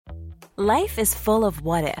Life is full of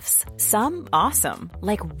what-ifs. Some awesome,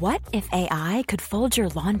 like what if AI could fold your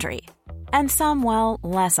laundry? And some, well,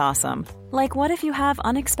 less awesome, like what if you have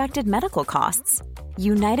unexpected medical costs?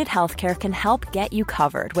 United Healthcare can help get you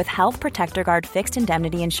covered with Health Protector Guard fixed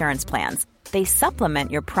indemnity insurance plans. They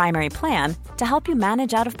supplement your primary plan to help you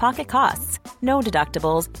manage out-of-pocket costs. No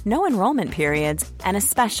deductibles, no enrollment periods, and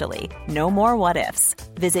especially no more what-ifs.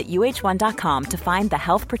 Visit uh1.com to find the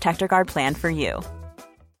Health Protector Guard plan for you.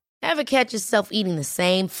 Ever catch yourself eating the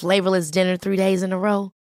same flavorless dinner 3 days in a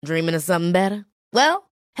row? Dreaming of something better?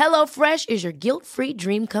 Well, HelloFresh is your guilt-free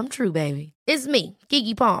dream come true, baby. It's me,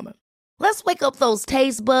 Keke Palmer. Let's wake up those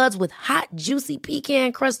taste buds with hot, juicy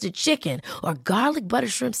pecan-crusted chicken or garlic butter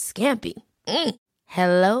shrimp scampi.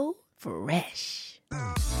 Hello Fresh.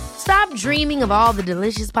 Stop dreaming of all the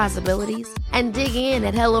delicious possibilities and dig in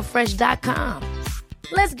at HelloFresh.com.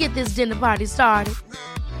 Let's get this dinner party started.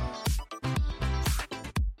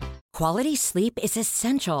 Quality sleep is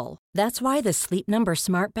essential. That's why the Sleep Number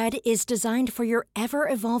Smart Bed is designed for your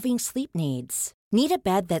ever-evolving sleep needs. Need a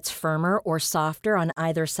bed that's firmer or softer on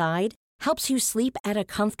either side? Helps you sleep at a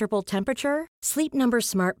comfortable temperature? Sleep Number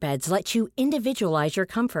Smart Beds let you individualize your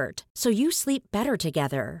comfort so you sleep better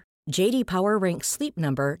together. J.D. Power ranks Sleep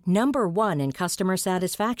Number number 1 in customer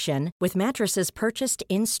satisfaction with mattresses purchased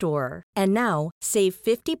in-store. And now, save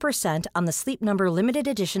 50% on the Sleep Number Limited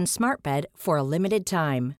Edition Smart Bed for a limited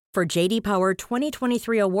time. For J.D. Power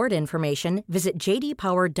 2023 award information, visit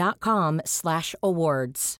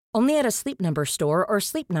jdpower.com/awards. Only at a Sleep Number store or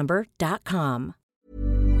sleepnumber.com.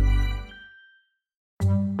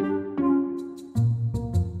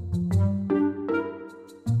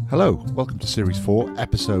 Hello, welcome to Series 4,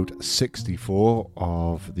 Episode 64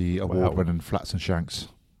 of the award-winning Flats and Shanks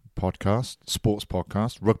podcast, sports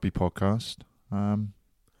podcast, rugby podcast.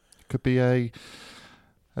 Could be a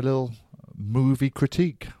little movie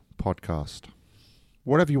critique podcast.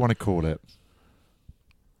 Whatever you want to call it.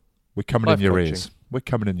 We're coming in your ears. We're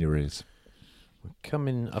coming in your ears. We're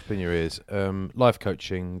coming up in your ears. Life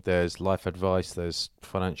coaching, there's life advice, there's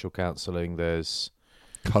financial counselling, there's...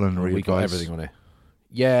 Culinary advice. We got everything on it.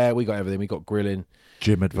 Yeah, we got everything. We got grilling,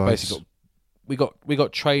 gym advice. We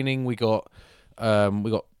got training. We got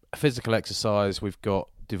physical exercise. We've got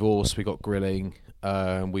divorce. We got grilling.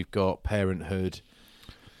 We've got parenthood.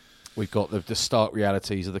 We've got the stark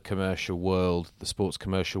realities of the commercial world, the sports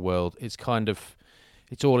commercial world. It's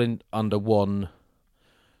all in under one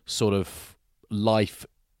sort of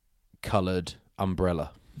life-coloured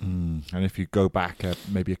umbrella. And if you go back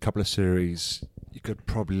maybe a couple of series, you could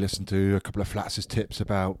probably listen to a couple of Flats' tips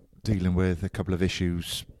about dealing with a couple of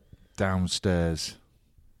issues downstairs.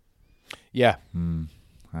 Yeah. And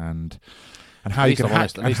how you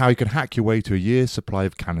can hack your way to a year's supply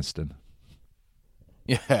of Caniston.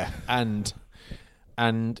 Yeah, and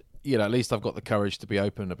you know, at least I've got the courage to be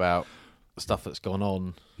open about stuff that's gone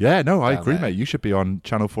on. Yeah, no, I agree, there. mate. You should be on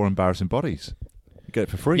Channel 4 Embarrassing Bodies. You get it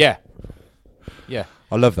for free. Yeah.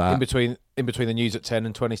 I love that. In between the news at 10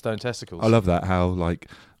 and 20 stone testicles. I love that, how like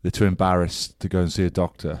they're too embarrassed to go and see a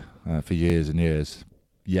doctor for years and years.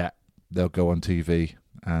 Yet they'll go on TV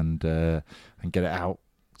and get it out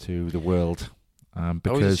to the world. Because, I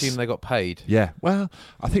always assume they got paid. Yeah, well,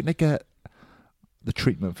 I think they get the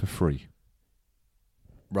treatment for free.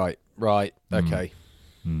 Right. Okay.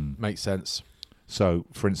 Makes sense. So,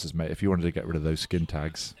 for instance, mate, if you wanted to get rid of those skin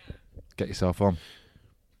tags, get yourself on.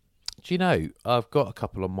 Do you know, I've got a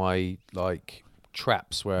couple of my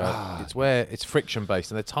traps where it's friction based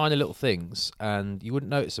and they're tiny little things and you wouldn't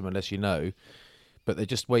notice them unless you know, but they're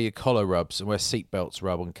just where your collar rubs and where seat belts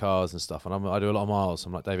rub on cars and stuff. And I do a lot of miles.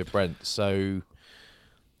 I'm like David Brent. So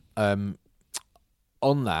on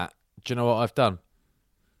that, do you know what I've done?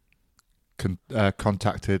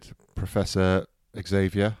 Contacted Professor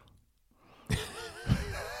Xavier.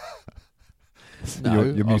 No,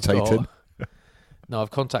 you're mutating. No, I've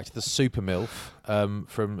contacted the Super MILF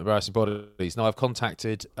from Embarrassing Bodies. No, I've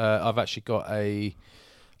actually got a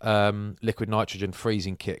liquid nitrogen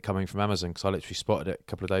freezing kit coming from Amazon because I literally spotted it a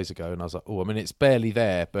couple of days ago and I was like, oh, I mean, it's barely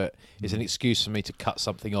there, but it's an excuse for me to cut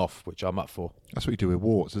something off, which I'm up for. That's what you do with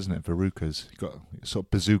warts, isn't it? Verrucas. You've got sort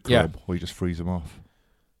of bazooka them, or you just freeze them off.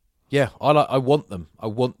 Yeah, I want them. I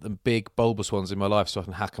want them big, bulbous ones in my life so I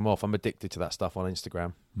can hack them off. I'm addicted to that stuff on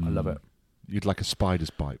Instagram. I love it. You'd like a spider's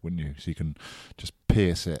bite, wouldn't you? So you can just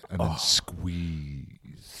pierce it and then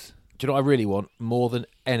squeeze. Do you know what I really want? More than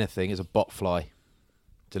anything is a botfly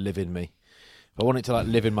to live in me. I want it to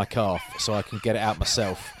live in my calf so I can get it out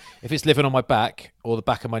myself. If it's living on my back or the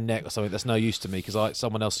back of my neck or something, that's no use to me because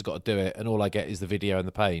someone else has got to do it and all I get is the video and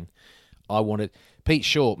the pain. I wanted... Pete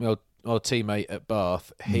Short, my old teammate at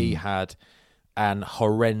Bath, he had and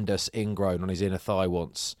horrendous ingrown on his inner thigh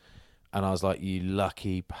once. And I was like, you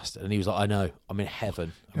lucky bastard. And he was like, I know, I'm in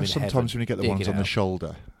heaven. Sometimes when you get the ones on the out.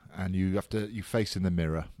 shoulder and you face in the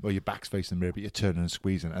mirror, or your back's facing the mirror, but you're turning and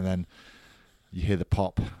squeezing, and then you hear the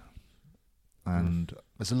pop. And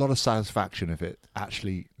there's a lot of satisfaction if it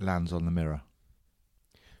actually lands on the mirror.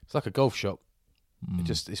 It's like a golf shot.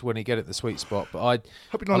 It's when you get at the sweet spot. But I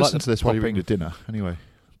hope you're not listening to this while you're eating your dinner. Anyway,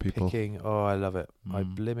 people. I love it.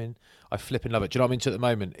 I flipping love it. Do you know what I'm into at the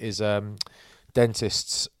moment is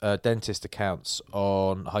dentist accounts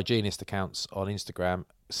hygienist accounts on Instagram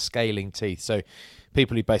scaling teeth. So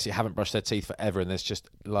people who basically haven't brushed their teeth forever, and there's just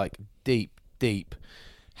like deep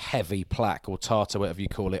heavy plaque or tartar, whatever you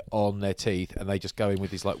call it, on their teeth, and they just go in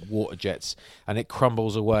with these like water jets, and it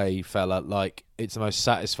crumbles away, fella. Like, it's the most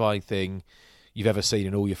satisfying thing you've ever seen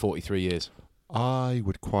in all your 43 years. I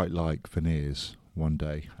would quite like veneers one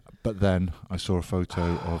day, but then I saw a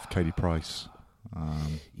photo of Katie Price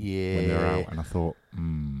when they're out, and I thought,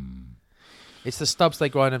 It's the stubs they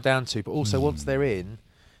grind them down to, but also once they're in,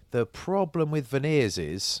 the problem with veneers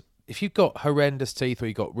is if you've got horrendous teeth or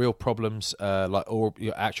you've got real problems, or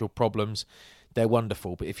your actual problems, they're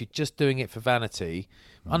wonderful. But if you're just doing it for vanity,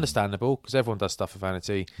 understandable, because everyone does stuff for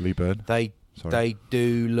vanity. Lee Byrne. They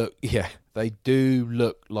do look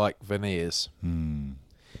like veneers.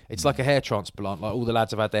 It's like a hair transplant. Like all the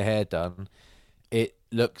lads have had their hair done.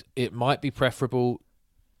 It might be preferable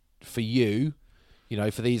for you,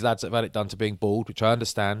 for these lads that have had it done, to being bald, which I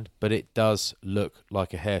understand, but it does look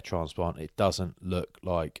like a hair transplant. It doesn't look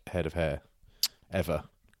like head of hair, ever.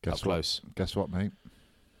 Up close. Guess what, mate?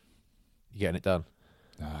 You getting it done?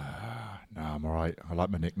 No, I'm all right. I like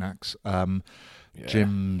my knickknacks.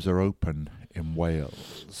 Gyms are open in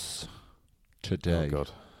Wales today. Oh,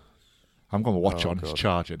 God. I'm going to watch it on. It's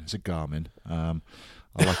charging. It's a Garmin. I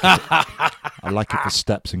like it for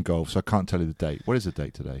steps in golf, so I can't tell you the date. What is the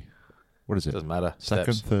date today? What is it? Doesn't matter.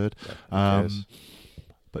 Second, Steps. third. Yeah,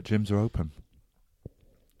 but gyms are open.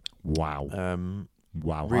 Wow.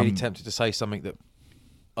 Wow. Really tempted to say something that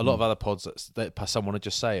a lot of other pods that someone would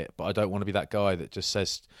just say it, but I don't want to be that guy that just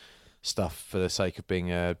says stuff for the sake of being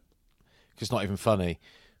cause it's not even funny.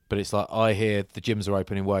 But it's like, I hear the gyms are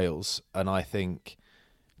open in Wales, and I think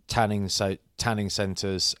tanning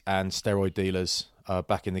centres and steroid dealers are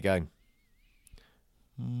back in the game.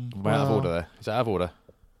 Am I out of order there? Is that out of order?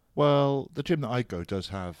 Well, the gym that I go does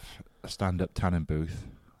have a stand-up tanning booth,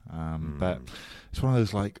 but it's one of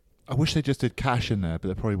those, like, I wish they just did cash in there, but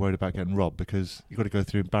they're probably worried about getting robbed, because you've got to go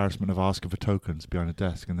through embarrassment of asking for tokens behind a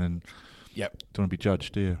desk, and then don't want to be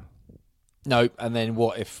judged, do you? No, and then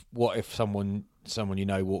what if someone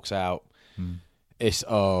walks out? It's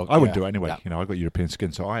I wouldn't do it anyway. Yeah. I've got European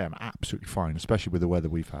skin, so I am absolutely fine, especially with the weather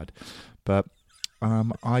we've had. But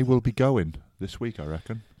I will be going this week, I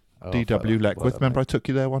reckon. DW Leckwith. Remember I took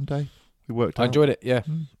you there one day? We worked out. I enjoyed it, yeah.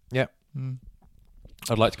 Yeah.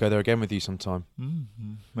 I'd like to go there again with you sometime.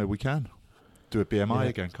 Maybe we can. Do a BMI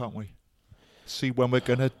again, can't we? See when we're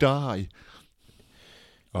going to die.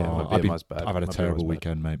 Yeah, bad. I've had a terrible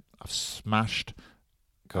weekend, mate. I've smashed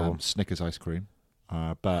Snickers ice cream,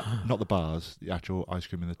 but not the bars, the actual ice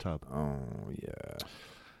cream in the tub. Oh, yeah.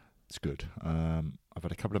 It's good. I've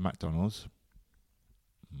had a couple of McDonald's.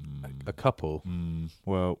 A couple?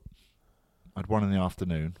 Well, I had one in the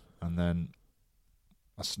afternoon, and then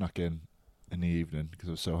I snuck in the evening because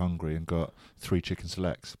I was so hungry and got 3 chicken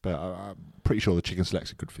selects. But I'm pretty sure the chicken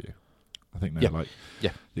selects are good for you. I think they're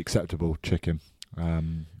the acceptable chicken.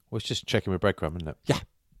 Well, it's just chicken with breadcrumb, isn't it? Yeah,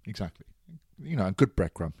 exactly. A good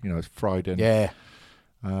breadcrumb. It's fried in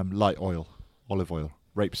light oil, olive oil,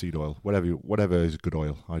 rapeseed oil, whatever is good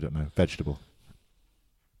oil. I don't know, vegetable.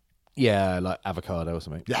 Yeah, like avocado or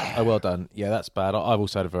something. Yeah. Oh, well done. Yeah, that's bad. I've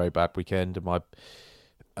also had a very bad weekend, and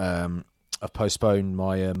I've postponed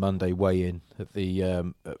my Monday weigh-in at the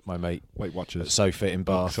at my mate Weight Watchers SoFit in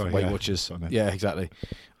Bath. Weight Watchers. Yeah, exactly.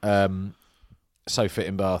 SoFit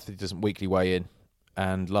in Bath. He does weekly weigh-in,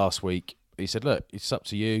 and last week he said, "Look, it's up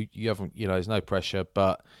to you. You haven't, there's no pressure,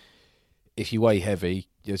 but if you weigh heavy,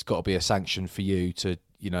 there's got to be a sanction for you to,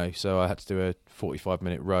 So I had to do a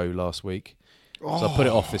 45-minute row last week. So I put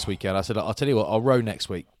it off this weekend. I said, I'll tell you what, I'll row next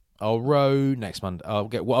week. I'll row next Monday.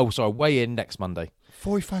 Weigh in next Monday.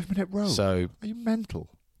 45-minute row? So, are you mental?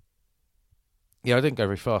 Yeah, I didn't go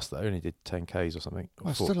very fast though. I only did 10Ks or something. Well,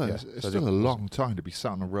 it's still a long time to be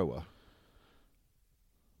sat on a rower.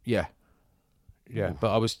 Yeah. Yeah,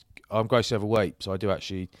 but I'm grossly overweight, so I do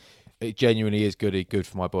actually, it genuinely is good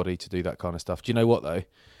for my body to do that kind of stuff. Do you know what though?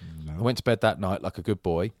 No. I went to bed that night like a good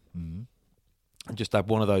boy. And just had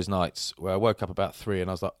one of those nights where I woke up about 3 and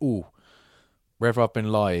I was like, ooh, wherever I've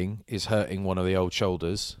been lying is hurting one of the old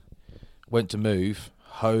shoulders. went to move.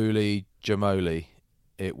 Holy jamoli.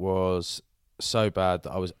 It was so bad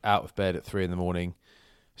that I was out of bed at 3 a.m,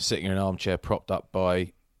 sitting in an armchair propped up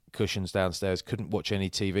by cushions downstairs. Couldn't watch any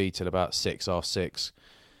TV till about 6:30.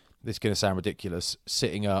 This is going to sound ridiculous.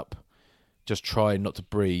 Sitting up, just trying not to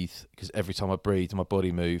breathe, because every time I breathed, my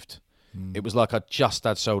body moved. It was like I just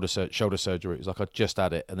had shoulder surgery. It was like I just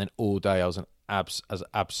had it, and then all day I was as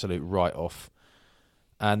absolute write-off.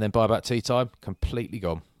 And then by about tea time, completely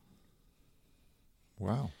gone.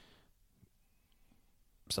 Wow.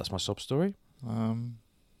 So that's my sob story.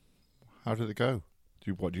 How did it go?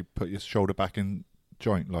 Do you put your shoulder back in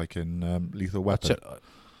joint like in Lethal Weapon?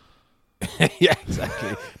 Yeah,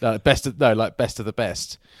 exactly. Best of the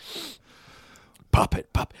best. Puppet,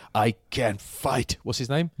 I can fight. What's his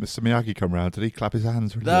name? Mr. Miyagi come round. Did he clap his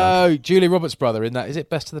hands? Really No, loud? Julie Roberts' brother in that. Is it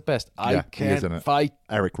Best of the Best? Yeah, I can fight.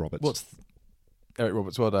 Eric Roberts. Eric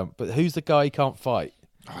Roberts? Well done. But who's the guy he can't fight?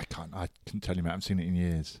 Oh, I couldn't tell you, mate. I haven't seen it in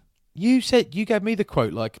years. You gave me the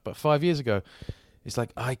quote like about 5 years ago. It's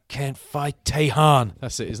like, I can't fight Tehan.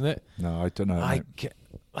 That's it, isn't it? No, I don't know. I mate. can.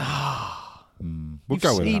 We'll You've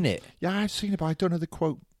go with seen that. it. Yeah, I've seen it, but I don't know the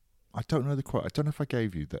quote. I don't know if I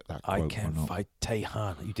gave you that quote I or can not. fight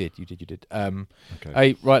Tehan. You did. Okay.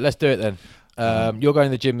 Hey, right, let's do it then. You're going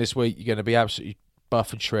to the gym this week. You're going to be absolutely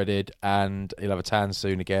buff and shredded, and you'll have a tan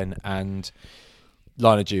soon again, and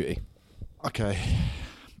Line of Duty. Okay.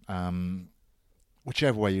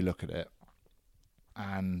 Whichever way you look at it,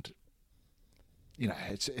 and you know,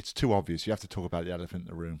 it's too obvious. You have to talk about the elephant in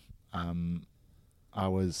the room. I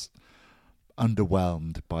was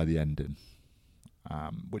underwhelmed by the ending,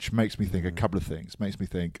 which makes me think a couple of things. Makes me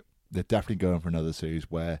think they're definitely going for another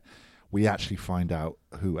series where we actually find out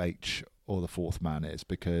who H or the fourth man is,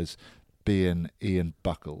 because being Ian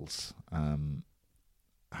Buckles,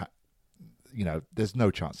 you know, there's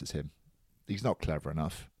no chance it's him. He's not clever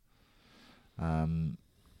enough.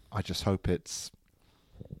 I just hope it's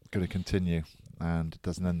going to continue and it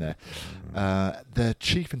doesn't end there. The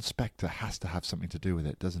chief inspector has to have something to do with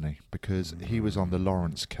it, doesn't he? Because he was on the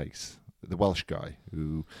Lawrence case, the Welsh guy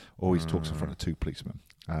who always talks in front of two policemen.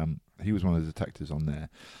 He was one of the detectives on there.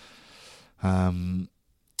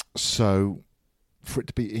 So for it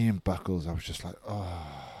to be Ian Buckles, I was just like, oh,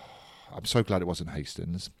 I'm so glad it wasn't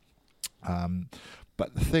Hastings.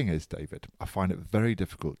 But the thing is, David, I find it very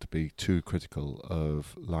difficult to be too critical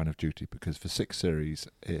of Line of Duty, because for 6 series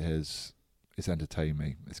it's entertained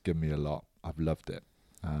me. It's given me a lot. I've loved it.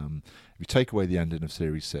 If you take away the ending of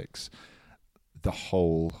Series 6, the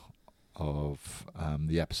whole of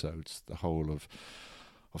the episodes, the whole of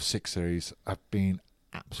 6 series have been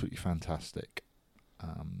absolutely fantastic.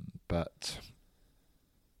 But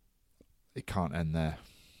it can't end there,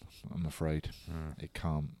 I'm afraid. It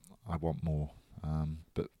can't. I want more.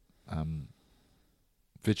 But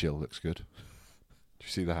Vigil looks good. Did you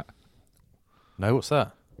see that? No, what's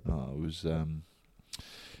that? Oh, it was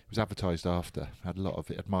advertised after. Had a lot of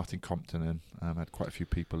it. Had Martin Compton in. Had quite a few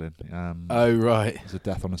people in. Oh, right. It was A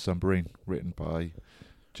Death on a Submarine, written by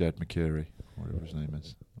Jed McCurry, whatever his name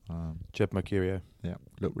is. Jed Mercurio. Yeah,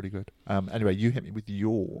 looked really good. Anyway, you hit me with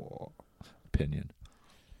your opinion.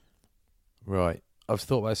 Right. I've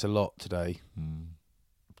thought about this a lot today,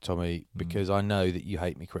 Tommy, because I know that you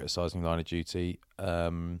hate me criticising Line of Duty,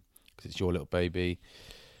 because it's your little baby.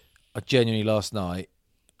 I genuinely, last night,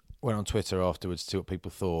 went on Twitter afterwards to see what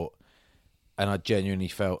people thought, and I genuinely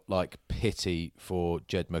felt like pity for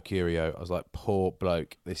Jed Mercurio. I was like, poor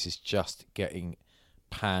bloke, this is just getting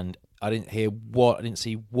panned. I didn't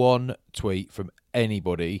see one tweet from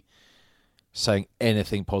anybody saying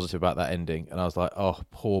anything positive about that ending, and I was like, oh,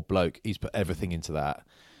 poor bloke, he's put everything into that.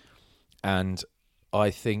 And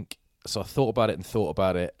I think, so I thought about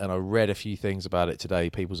it, and I read a few things about it today,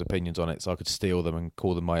 people's opinions on it, so I could steal them and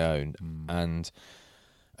call them my own. And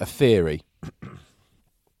a theory.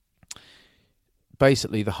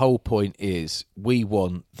 Basically, the whole point is we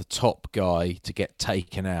want the top guy to get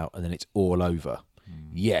taken out and then it's all over.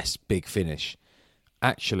 Yes, big finish.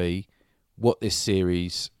 Actually, what this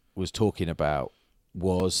series was talking about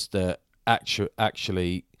was that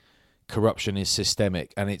actually corruption is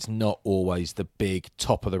systemic, and it's not always the big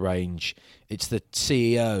top of the range. It's the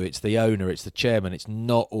CEO, it's the owner, it's the chairman. It's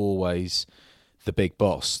not always the big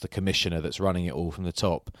boss, the commissioner that's running it all from the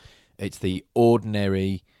top. It's the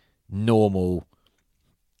ordinary, normal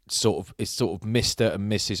it's sort of Mr.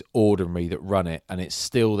 and Mrs. Ordinary that run it, and it's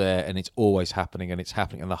still there, and it's always happening, and it's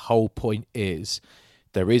happening. And the whole point is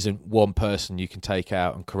there isn't one person you can take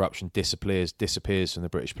out and corruption disappears from the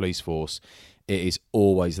British police force. It is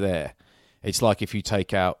always there. It's like if you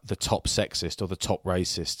take out the top sexist or the top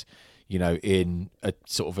racist, in a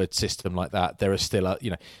sort of a system like that, there are still,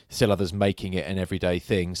 still others making it an everyday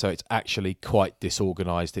thing. So it's actually quite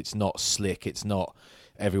disorganised. It's not slick. It's not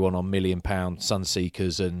everyone on £1 million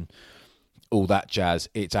Sunseekers and all that jazz.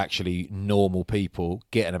 It's actually normal people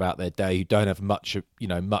getting about their day who don't have much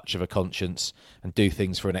of a conscience and do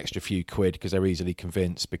things for an extra few quid because they're easily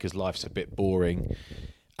convinced because life's a bit boring.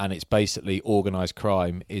 And it's basically organised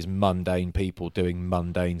crime is mundane people doing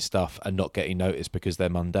mundane stuff and not getting noticed because they're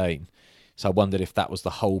mundane. So I wondered if that was the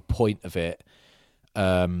whole point of it.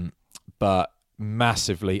 But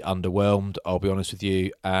massively underwhelmed, I'll be honest with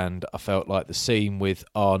you. And I felt like the scene with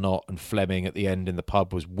Arnott and Fleming at the end in the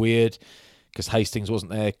pub was weird because Hastings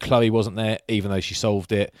wasn't there. Chloe wasn't there, even though she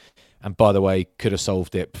solved it. And by the way, could have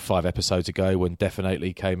solved it 5 episodes ago when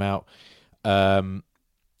Definitely came out, or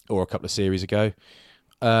a couple of series ago.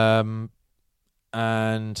 And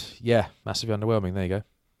yeah, massively underwhelming. There you go.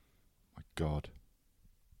 My God.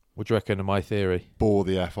 What do you reckon of my theory? Bore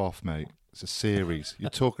the F off, mate. It's a series. You're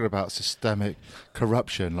talking about systemic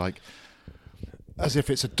corruption, like as if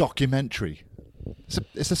it's a documentary.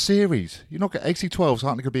 It's a series. You're not AC-12s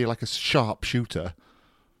aren't going to be like a sharp shooter,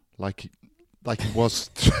 like he was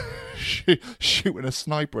shooting a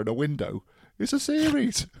sniper in a window. It's a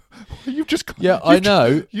series. You've just gone, yeah, I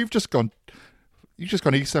know. You've just gone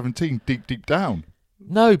E17 deep down.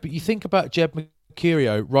 No, but you think about Jed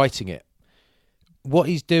Mercurio writing it. What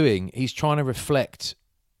he's doing, he's trying to reflect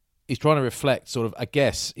sort of, I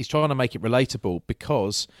guess, he's trying to make it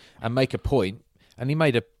relatable and make a point. And he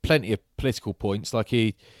made plenty of political points, like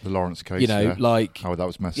the Lawrence case, like how that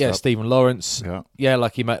was messed up. Yeah, Stephen Lawrence. Yeah,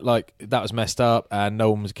 like he made, like that was messed up, and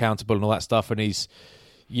no one was accountable and all that stuff. And he's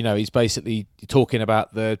basically talking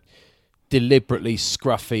about the deliberately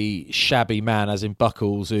scruffy, shabby man, as in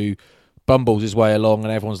Buckles, who bumbles his way along,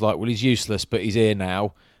 and everyone's like, well, he's useless, but he's here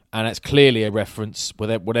now. And it's clearly a reference,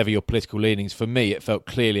 whatever your political leanings. For me, it felt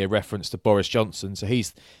clearly a reference to Boris Johnson. So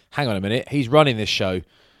hang on a minute, he's running this show.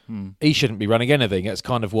 He shouldn't be running anything. It's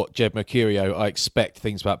kind of what Jed Mercurio, I expect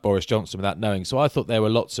things about Boris Johnson without knowing. So I thought there were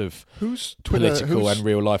lots of political and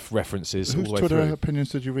real life references all the way through. Whose Twitter opinions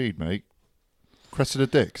did you read, mate? Cressida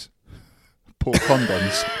Dix? Paul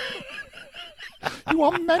Condon's? You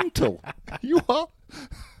are mental. You are.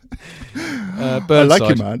 I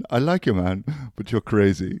like you, man. But you're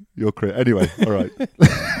crazy. Anyway, all right.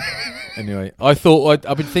 Anyway, I've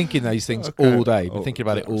been thinking these things all day. Been thinking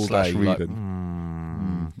about it all day.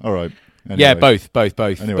 All right. Anyway. Yeah, both.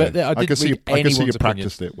 Anyway, but I can see you opinion.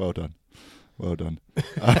 practiced it. Well done.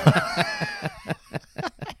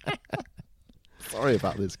 Sorry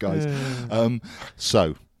about this, guys.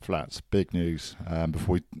 So, Flats, big news.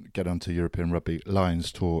 Before we get on to European rugby,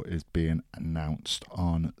 Lions Tour is being announced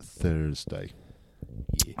on Thursday.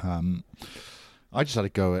 Yeah. I just had a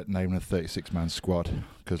go at naming a 36-man squad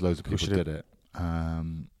because loads of people did it.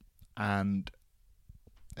 And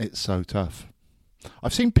it's so tough.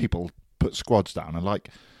 I've seen people put squads down, and like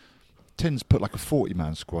Tins put like a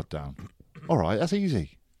 40-man squad down. All right, that's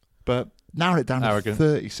easy. But narrow it down to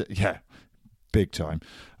 36. Yeah, big time.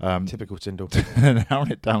 Typical Tyndall.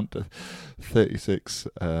 Narrowing it down to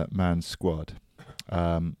 36-man squad.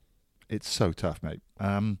 It's so tough, mate.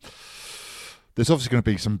 There's obviously going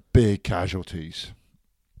to be some big casualties.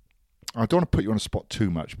 I don't want to put you on the spot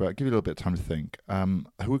too much, but I'll give you a little bit of time to think.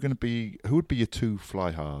 Who would be your two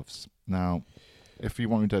fly halves? Now, if you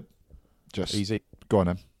want me to just... Easy. Go on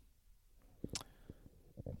then.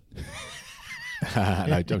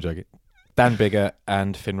 No, I'm joking. Dan Biggar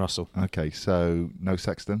and Finn Russell. Okay, so no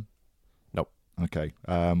Sexton? Nope. Okay.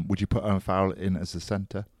 Would you put Owen Farrell in as the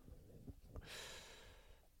centre?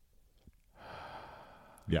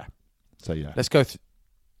 Yeah. So yeah. Let's go.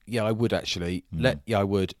 Yeah, I would actually. I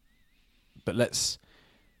would. But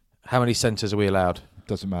how many centres are we allowed?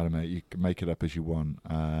 Doesn't matter, mate. You can make it up as you want.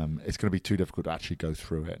 It's going to be too difficult to actually go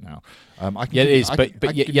through it now.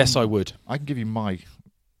 Yes, I would. I can give you my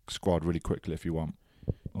squad really quickly if you want.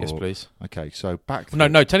 Yes, please. Okay, so back three.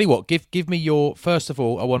 No, tell you what. Give me your... First of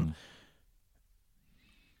all, I want...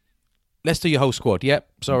 Let's do your whole squad. Yep,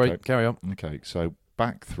 sorry. Okay. Carry on. Okay, so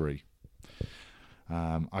back three.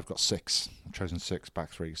 I've got 6. I've chosen 6 back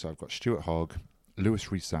 3. So I've got Stuart Hogg,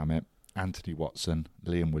 Lewis Rees-Zammit, Anthony Watson,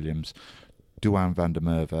 Liam Williams, Duane van der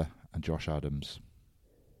Merwe, and Josh Adams.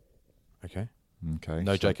 Okay.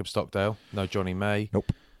 No Jacob Stockdale. No Johnny May.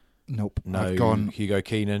 Nope. No I've gone Hugo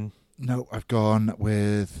Keenan. No, I've gone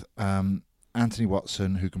with Anthony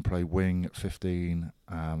Watson, who can play wing 15,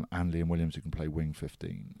 and Liam Williams, who can play wing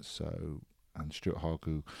 15. So, and Stuart Hogg,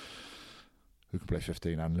 who can play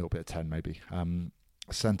 15 and a little bit of 10 maybe.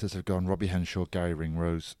 Centres have gone Robbie Henshaw, Gary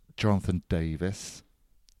Ringrose, Jonathan Davis,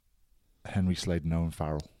 Henry Slade, and Owen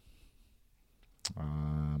Farrell. So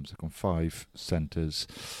I've gone 5 centres.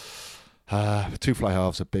 2 fly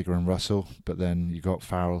halves are Biggar and Russell, but then you got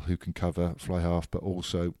Farrell who can cover fly half, but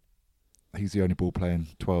also he's the only ball playing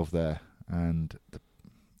 12 there, and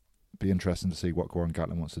be interesting to see what Gordon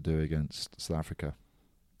Gatlin wants to do against South Africa.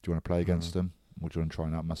 Do you want to play against them, or do you want to try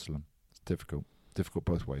and outmuscle them? It's difficult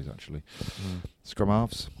both ways actually. Scrum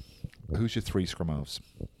halves. Who's your 3 scrum halves?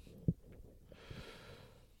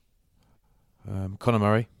 Conor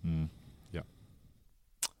Murray. Yeah.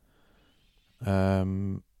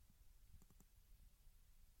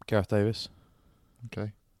 Gareth Davis.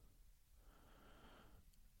 Okay.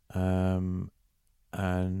 And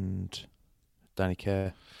Danny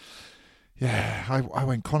Kerr. Yeah, I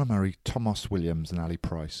went Conor Murray, Thomas Williams and Ali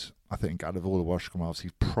Price. I think out of all the Welsh scrum halves,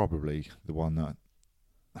 he's probably the one that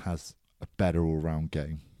has a better all-round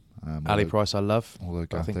game. Ali Price I love. Although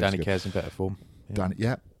I think Danny Kerr's in better form.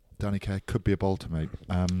 Yeah. Danny Kerr could be a bolter, mate.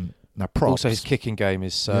 Now props. Also, his kicking game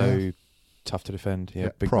is so tough to defend. Yeah,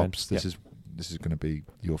 big props. Men. This is going to be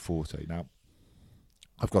your forte. Now,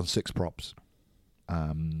 I've gone 6 props.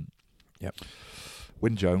 Yep.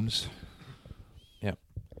 Wyn Jones. Yep.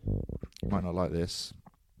 You might not like this.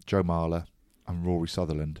 Joe Marler and Rory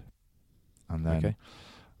Sutherland. And then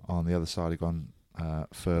on the other side, I've gone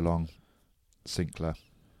Furlong, Sinclair,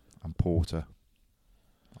 and Porter.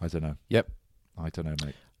 I don't know. Yep. I don't know,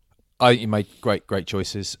 mate. You made great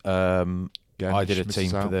choices. I did a team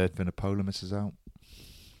for the Vinopola misses out.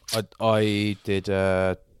 I did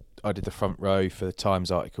the front row for the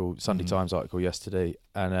Times article, Sunday Times article yesterday,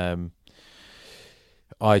 and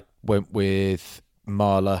I went with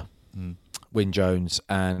Marler, Wyn Jones,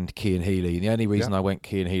 and Cian Healy. And the only reason I went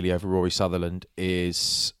Cian Healy over Rory Sutherland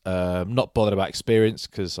is not bothered about experience,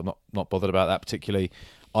 because I'm not bothered about that particularly.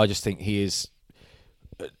 I just think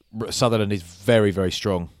Sutherland is very, very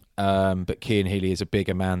strong. But Cian Healy is a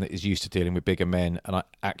bigger man that is used to dealing with bigger men, and I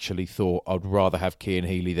actually thought I'd rather have Cian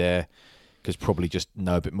Healy there, because probably just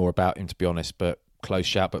know a bit more about him, to be honest. But close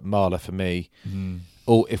shout. But Marler for me.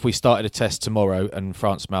 Or if we started a test tomorrow and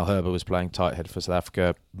France Malherbe was playing tight head for South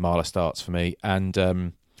Africa, Marler starts for me. And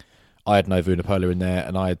I had no Vunipola in there,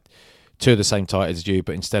 and I had 2 of the same tight heads as you,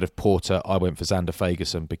 but instead of Porter, I went for Xander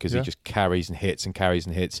Fagerson, because he just carries and hits and carries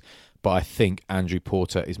and hits. But I think Andrew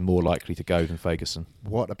Porter is more likely to go than Fagerson.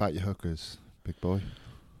 What about your hookers, big boy?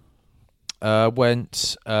 Well,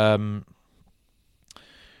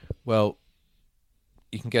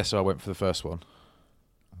 you can guess who I went for the first one.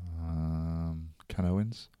 Ken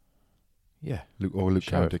Owens? Yeah. Luke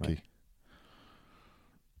Cowan-Dickie?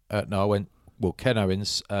 No, I went... Well, Ken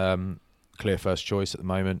Owens, clear first choice at the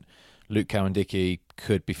moment. Luke Cowan-Dickie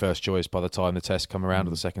could be first choice by the time the test come around, or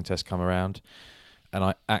the second test come around. And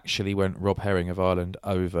I actually went Rob Herring of Ireland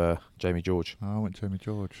over Jamie George. I went Jamie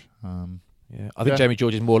George. I think Jamie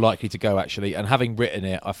George is more likely to go, actually. And having written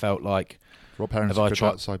it, I felt like... Rob Herring's a good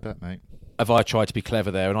outside bet, mate. Have I tried to be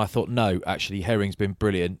clever there? And I thought, no, actually, Herring's been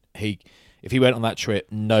brilliant. If he went on that trip,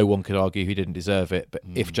 no one could argue he didn't deserve it. But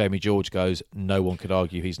if Jamie George goes, no one could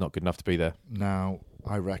argue he's not good enough to be there. Now,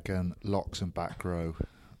 I reckon locks and back row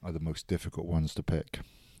are the most difficult ones to pick,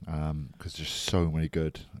 because there's so many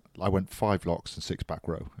good. I went 5 locks and 6 back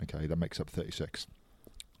row. Okay, that makes up 36,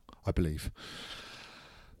 I believe.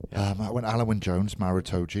 Yeah. I went Alun Wyn Jones, Maro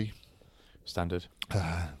Itoje. Standard.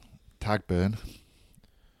 Tadhg Beirne,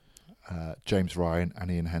 James Ryan and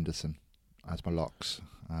Ian Henderson as my locks.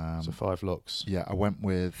 So 5 locks. Yeah, I went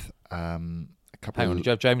with a couple. Hang on, did you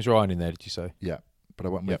have James Ryan in there, did you say? Yeah, but I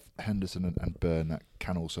went with Henderson and Beirne that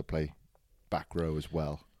can also play back row as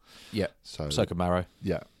well. Yeah, so can Maro.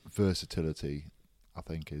 Yeah, versatility I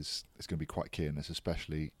think is going to be quite key in this,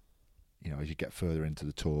 especially as you get further into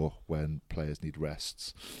the tour when players need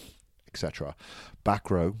rests, etc. Back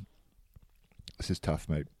row, this is tough,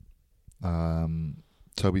 mate.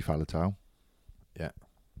 Toby Faletau. Yeah.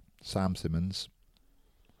 Sam Simmons.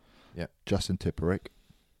 Yeah. Justin Tipuric.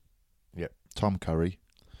 Yeah. Tom Curry.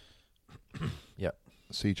 Yeah.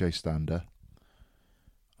 CJ Stander.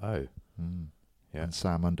 Oh. Yeah. And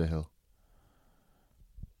Sam Underhill.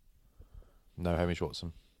 No Hamish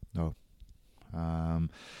Watson. No.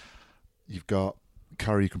 You've got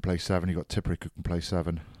Curry who can play 7. You've got Tipuric who can play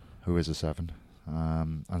 7, who is a 7.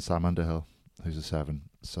 And Sam Underhill, who's a 7.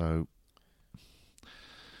 So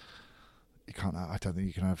I don't think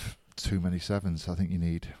you can have too many 7s. I think you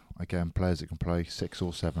need, again, players that can play 6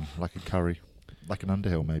 or 7, like a Curry, like an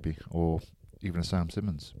Underhill maybe, or even a Sam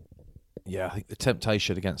Simmons. Yeah, I think the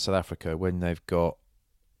temptation against South Africa when they've got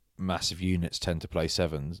massive units tend to play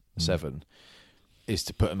 7 is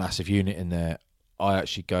to put a massive unit in there. I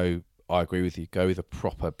agree with you, go with a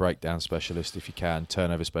proper breakdown specialist if you can.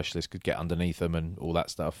 Turnover specialist could get underneath them and all that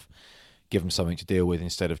stuff. give them something to deal with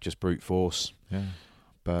instead of just brute force. Yeah,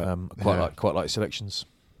 but quite like selections.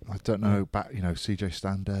 I don't know. CJ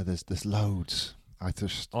Stander. There's loads.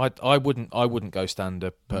 I wouldn't go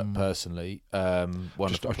Stander personally. I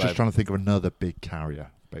was just trying to think of another big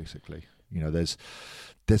carrier. Basically,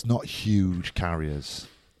 there's not huge carriers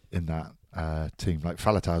in that team. Like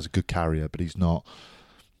Faletau's a good carrier, but he's not.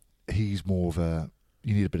 He's more of a.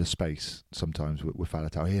 You need a bit of space sometimes with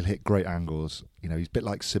Faletau. He'll hit great angles. He's a bit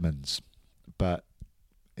like Simmons, but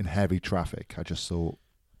in heavy traffic.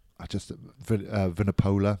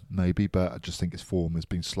 Vinopola maybe, but I just think his form has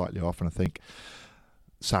been slightly off, and I think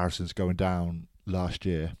Saracens going down last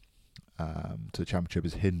year to the Championship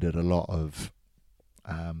has hindered a lot of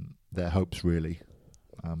their hopes, really,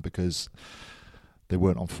 because they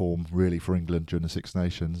weren't on form really for England during the Six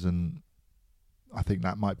Nations, and I think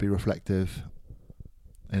that might be reflective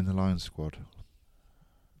in the Lions squad.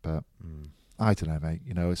 But I don't know, mate.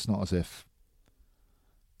 It's not as if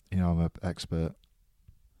I'm an expert.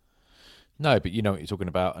 No, but you know what you're talking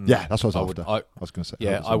about. And yeah, that's what I was after. I was going to say.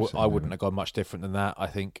 Yeah, I wouldn't have gone much different than that. I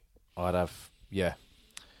think I'd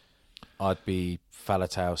be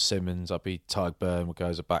Faletau, Simmons. I'd be Tyg Burn would go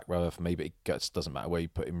as a back rower for me, but it doesn't matter where you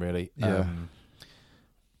put him, really. Yeah.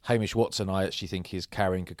 Hamish Watson, I actually think his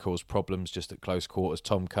carrying could cause problems just at close quarters.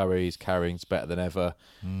 Tom Curry's carrying's better than ever.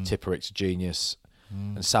 Tipperick's a genius.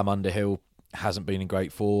 And Sam Underhill hasn't been in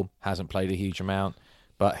great form, hasn't played a huge amount,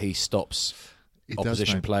 but he stops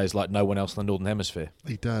opposition players like no one else in the Northern Hemisphere.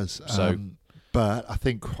 He does. But I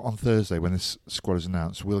think on Thursday, when this squad is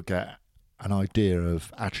announced, we'll get an idea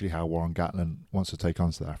of actually how Warren Gatland wants to take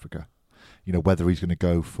on South Africa. Whether he's going to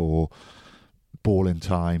go for ball in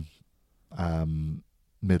time,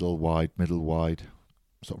 middle wide,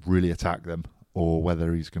 sort of really attack them, or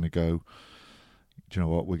whether he's going to go, do you know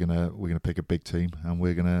what, we're going to pick a big team and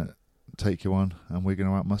we're going to take you on and we're going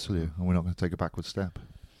to outmuscle you and we're not going to take a backward step.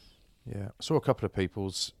 Yeah, I saw a couple of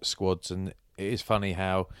people's squads, and it is funny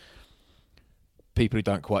how people who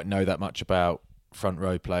don't quite know that much about front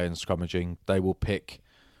row play and scrummaging, they will pick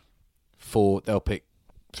they'll pick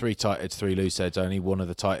 3 tight heads, 3 loose heads, only one of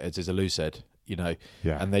the tight heads is a loose head,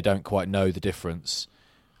 and they don't quite know the difference.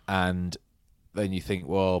 And then you think,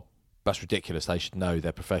 well, that's ridiculous, they should know,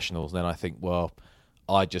 they're professionals. And then I think, well,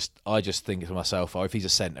 I just think to myself, if he's a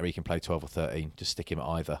centre, he can play 12 or 13. Just stick him at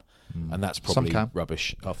either, and that's probably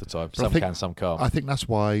rubbish half the time. Some can, some can't. I think that's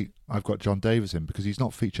why I've got John Davis in, because he's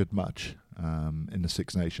not featured much in the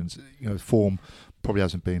Six Nations. Form probably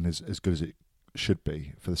hasn't been as good as it should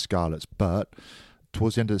be for the Scarlets, but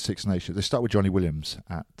towards the end of the Six Nations, they start with Johnny Williams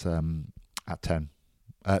at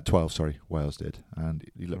 12. Sorry, Wales did, and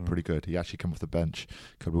he looked pretty good. He actually came off the bench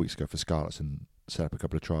a couple of weeks ago for Scarlets and set up a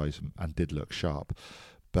couple of tries and did look sharp.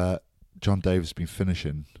 But John Davis has been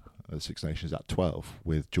finishing the Six Nations at 12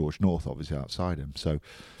 with George North obviously outside him. So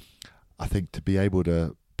I think to be able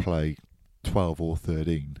to play 12 or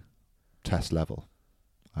 13 test level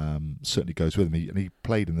certainly goes with him. He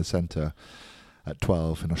played in the centre at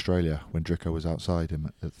 12 in Australia when Dricko was outside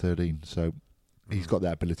him at 13. So he's got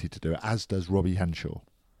that ability to do it, as does Robbie Henshaw.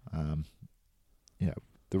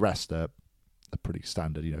 The rest are pretty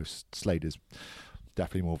standard. Slater's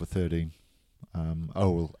definitely more of a 13.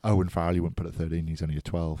 Owen Farrell, you wouldn't put at 13. He's only a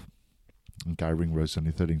 12. And Gary Ringrose's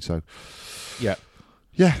only 13. So yeah.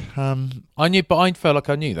 I knew, but I felt like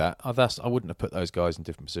I knew that. I wouldn't have put those guys in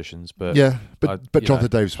different positions. But but Jonathan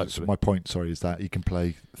Davis. Hopefully. My point, sorry, is that he can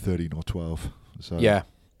play 13 or 12. So yeah.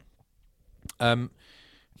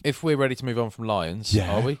 If we're ready to move on from Lions,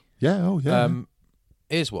 are we? Yeah. Oh yeah.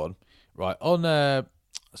 Here's one. Right on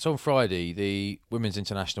Friday, the Women's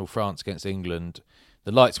International, France against England,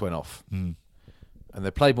 the lights went off. And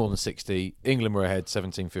they played more than 60. England were ahead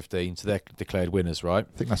 17-15, so they're declared winners, right?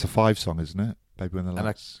 I think that's a 5 song, isn't it? Baby, when the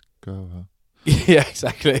lights go. Yeah,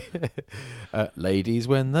 exactly. Ladies,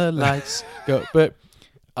 when the lights go. But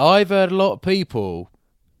I've heard a lot of people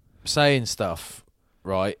saying stuff,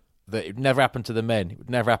 right, that it would never happen to the men. It would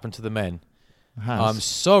never happen to the men. I'm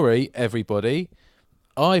sorry, everybody.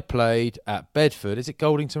 I played at Bedford. Is it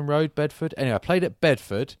Goldington Road, Bedford? Anyway, I played at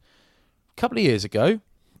Bedford a couple of years ago,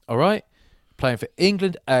 all right? Playing for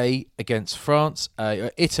England A against France A,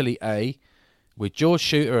 or Italy A, with George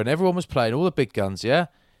Shooter, and everyone was playing, all the big guns, yeah?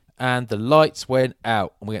 And the lights went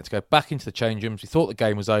out, and we had to go back into the change rooms. We thought the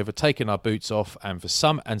game was over, taking our boots off, and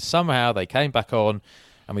somehow they came back on,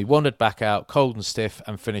 and we wandered back out, cold and stiff,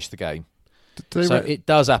 and finished the game. So it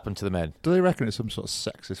does happen to the men. Do they reckon it's some sort of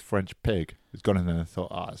sexist French pig who's gone in there and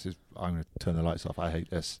thought, I'm going to turn the lights off, I hate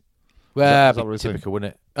this? Well, that'd be typical,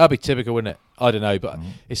 wouldn't it? That'd be typical, wouldn't it? I don't know, but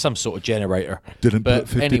it's some sort of generator. Didn't put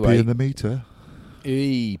 50p in the meter.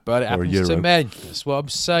 But it happens to men. That's what I'm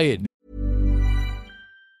saying.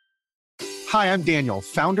 Hi, I'm Daniel,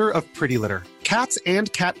 founder of Pretty Litter. Cats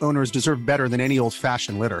and cat owners deserve better than any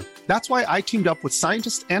old-fashioned litter. That's why I teamed up with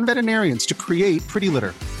scientists and veterinarians to create Pretty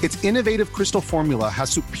Litter. Its innovative crystal formula has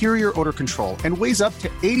superior odor control and weighs up to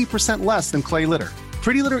 80% less than clay litter.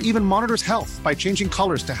 Pretty Litter even monitors health by changing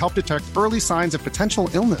colors to help detect early signs of potential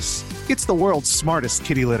illness. It's the world's smartest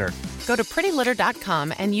kitty litter. Go to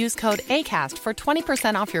prettylitter.com and use code ACAST for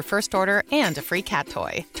 20% off your first order and a free cat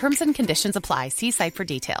toy. Terms and conditions apply. See site for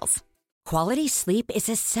details. Quality sleep is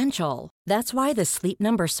essential. That's why the Sleep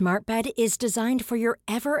Number Smart Bed is designed for your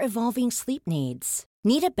ever-evolving sleep needs.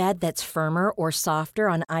 Need a bed that's firmer or softer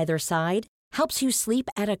on either side? Helps you sleep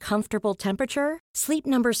at a comfortable temperature? Sleep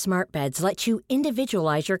Number Smart Beds let you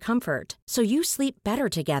individualize your comfort, so you sleep better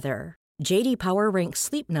together. J.D. Power ranks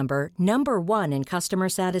Sleep Number number 1 in customer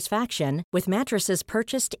satisfaction with mattresses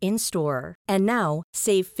purchased in-store. And now,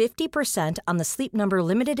 save 50% on the Sleep Number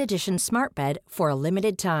Limited Edition Smart Bed for a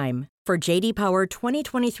limited time. For J.D. Power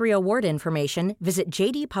 2023 award information, visit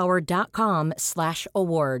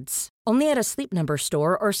jdpower.com/awards. Only at a Sleep Number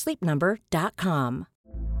store or sleepnumber.com.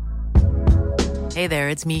 Hey there,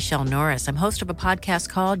 it's Michelle Norris. I'm host of a podcast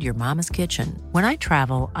called Your Mama's Kitchen. When I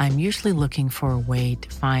travel, I'm usually looking for a way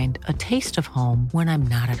to find a taste of home when I'm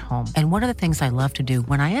not at home. And one of the things I love to do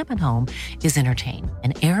when I am at home is entertain.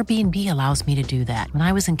 And Airbnb allows me to do that. When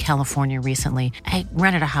I was in California recently, I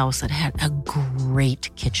rented a house that had a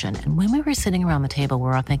great kitchen. And when we were sitting around the table, we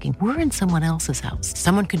were all thinking, we're in someone else's house.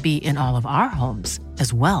 Someone could be in all of our homes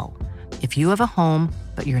as well. If you have a home,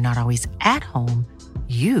 but you're not always at home,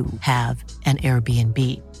 you have an Airbnb.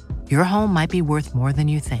 Your home might be worth more than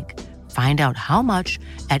you think. Find out how much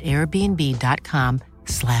at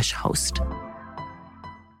airbnb.com/host.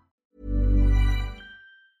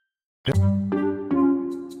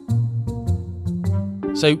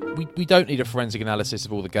 So we don't need a forensic analysis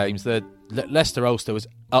of all the games. The Leicester-Ulster was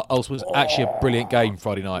actually a brilliant game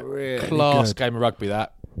Friday night. Really Class good. Game of rugby,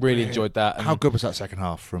 that. Really enjoyed that. And How good was that second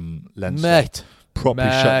half from Leinster? Mate. Properly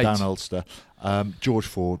shut Mate. down Ulster. George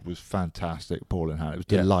Ford was fantastic, ball in hand. It was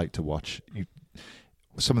a delight to watch.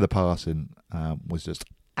 Some of the passing was just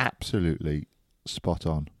absolutely spot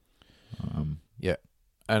on. Yeah.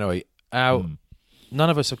 Anyway, none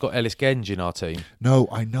of us have got Ellis Genge in our team. No,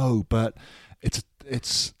 I know, but it's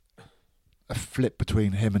a flip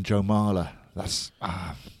between him and Joe Marler. That's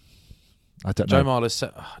I don't know. Joe Marler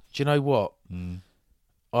said, do you know what?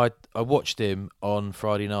 I watched him on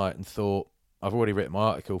Friday night and thought, I've already written my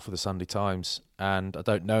article for the Sunday Times and I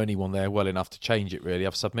don't know anyone there well enough to change it really.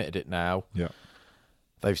 I've submitted it now. Yeah.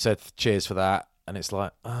 They've said cheers for that and it's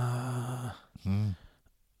like, I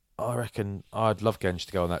reckon I'd love Genge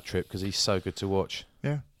to go on that trip because he's so good to watch.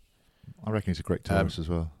 Yeah. I reckon he's a great tourist as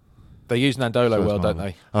well. They use Nandolo So well, is don't Marler.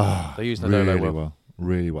 they? Oh, They use Nandolo really well.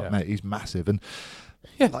 Really well. Yeah. Mate, he's massive. And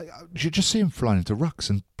Yeah. you just see him flying into rucks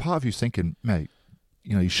and part of you's thinking, mate,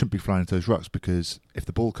 you shouldn't be flying into those rucks because if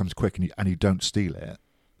the ball comes quick and you don't steal it,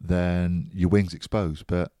 then your wing's exposed.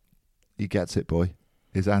 But he gets it, boy.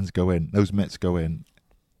 His hands go in. Those mitts go in.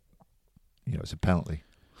 It's a penalty.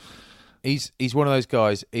 He's one of those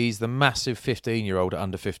guys. He's the massive 15-year-old at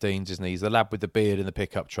under 15s, isn't he? He's the lad with the beard in the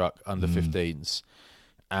pickup truck under 15s.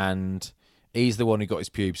 And he's the one who got his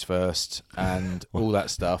pubes first and all that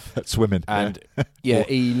stuff. Swimming. And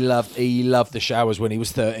he loved the showers when he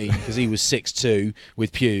was 13 because he was 6'2"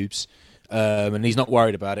 with pubes. And he's not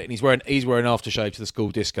worried about it. And he's wearing aftershave to the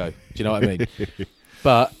school disco. Do you know what I mean?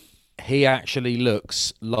 But he actually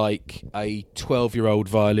looks like a 12-year-old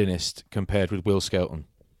violinist compared with Will Skelton.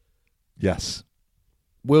 Yes.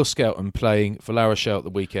 Will Skelton playing for La Rochelle at the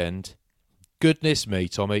weekend. Goodness me,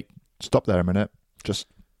 Tommy. Stop there a minute. Just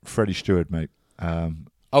Freddie Stewart, mate.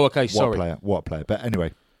 Okay, sorry. What a player. But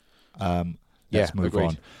anyway, let's move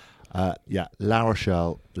agreed. on. La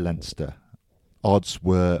Rochelle, Leinster. Odds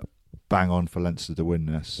were bang on for Leinster to win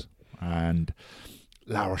this. And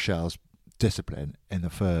La Rochelle's discipline in the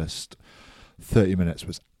first 30 minutes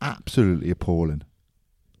was absolutely appalling.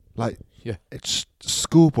 It's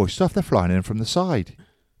schoolboy stuff. They're flying in from the side.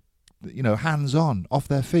 Hands on, off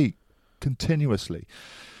their feet, continuously.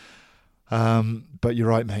 But you're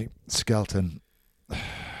right, mate. Skelton.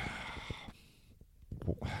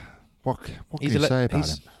 What can you say about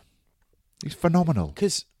him? He's phenomenal.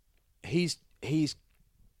 Because he's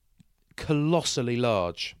colossally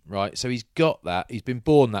large, right? So he's got that. He's been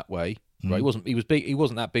born that way, right? He was big. He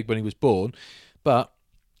wasn't that big when he was born, but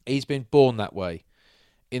he's been born that way.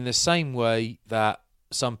 In the same way that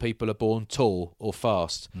some people are born tall or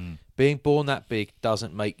fast, being born that big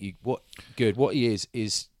doesn't make you good. What he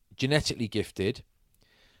is genetically gifted,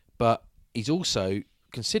 but he's also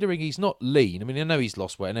considering he's not lean. I mean, I know he's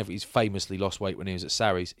lost weight. I know he's famously lost weight when he was at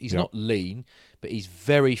Sarries. He's not lean, but he's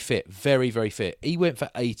very fit, very, very fit. He went for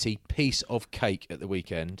 80, piece of cake at the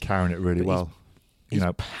weekend. Carrying it really well. He's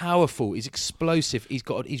powerful. He's explosive.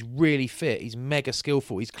 He's really fit. He's mega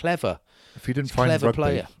skillful. He's clever. If he didn't find rugby,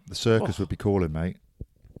 player. The circus would be calling, mate.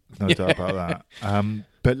 No doubt about that.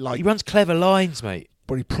 But like, he runs clever lines, mate.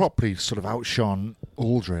 But he properly sort of outshone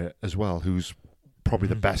Aldrit as well, who's probably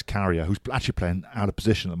the best carrier, who's actually playing out of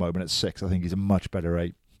position at the moment at 6. I think he's a much better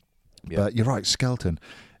 8. Yeah. But you're right, Skelton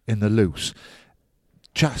in the loose,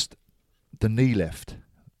 just the knee lift.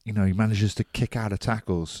 He manages to kick out of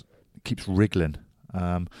tackles, keeps wriggling,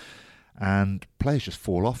 and players just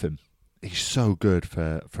fall off him. He's so good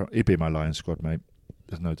for he'd be in my Lions squad, mate.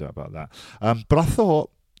 There's no doubt about that. But I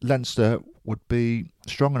thought Leinster would be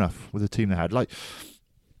strong enough with the team they had. Like,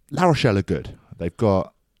 La Rochelle are good. They've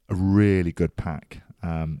got a really good pack.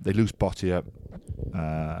 They lose Bottier.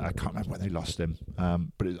 I can't remember when they lost him,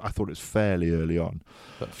 but I thought it was fairly early on.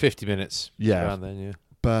 About 50 minutes. Yeah. Around then, yeah.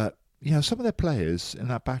 But, some of their players in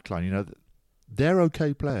that back line, they're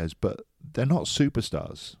okay players, but they're not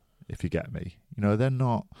superstars, if you get me. They're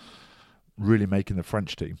not really making the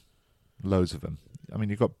French team. Loads of them. I mean,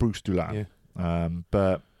 you've got Bruce Dulin,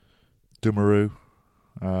 but Dumaru,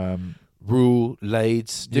 Roux,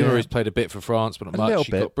 Lades. Dumaru's played a bit for France, but not much.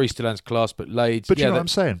 You've got Bruce Dulin's class, but Lades. But you know what I'm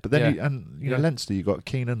saying? But then, Leinster, you've got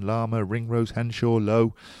Keenan, Lama, Ringrose, Henshaw,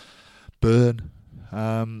 Lowe, Byrne.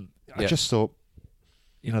 I just thought,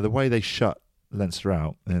 the way they shut Leinster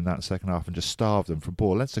out in that second half and just starved them from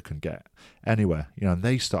ball, Leinster couldn't get anywhere. And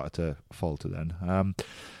they started to falter then.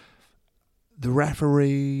 The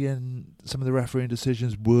referee and some of the refereeing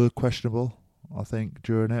decisions were questionable, I think,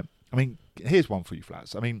 during it. I mean, here's one for you,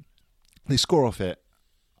 Flats. I mean, they score off it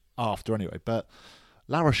after anyway, but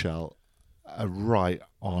La Rochelle are right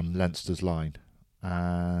on Leinster's line,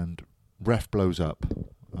 and ref blows up,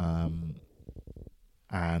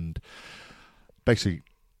 and basically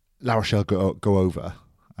La Rochelle go over,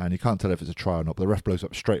 and you can't tell if it's a try or not, but the ref blows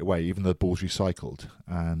up straight away, even though the ball's recycled,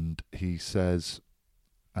 and he says,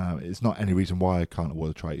 it's not any reason why I can't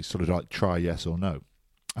award a try. It's sort of like try yes or no.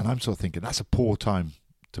 And I'm sort of thinking that's a poor time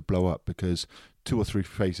to blow up, because 2 or 3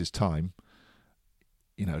 phases time,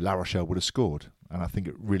 La Rochelle would have scored. And I think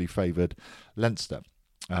it really favoured Leinster.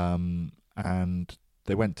 And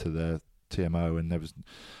they went to the TMO and there was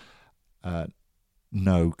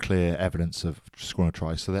no clear evidence of scoring a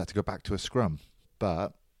try, so they had to go back to a scrum.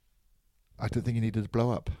 But I don't think he needed to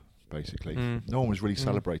blow up. Basically, no one was really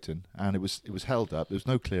celebrating, and it was held up. There was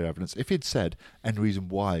no clear evidence. If he'd said any reason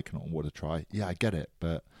why I cannot award a try, yeah, I get it.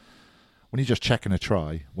 But when you're just checking a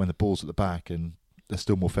try when the ball's at the back and there's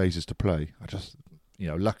still more phases to play, I just,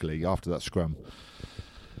 luckily after that scrum,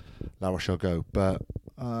 La Rochelle go. But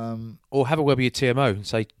or have a word with your TMO and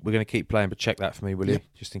say we're going to keep playing, but check that for me, will you,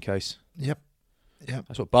 just in case? Yep.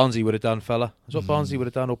 That's what Barnsley would have done, fella. That's what Barnsley would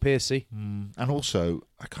have done, or Piercy. And also,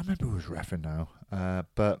 I can't remember who was reffing now,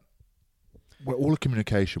 but. Well, all the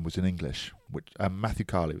communication was in English, which Matthew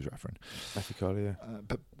Carley was referring. Matthew Carley, yeah.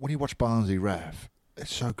 But when you watch Barnsley ref,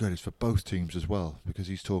 it's so good. It's for both teams as well, because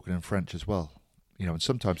he's talking in French as well. And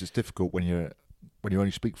sometimes it's difficult when you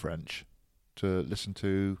only speak French to listen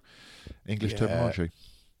to English terminology.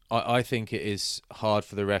 I think it is hard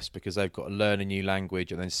for the refs because they've got to learn a new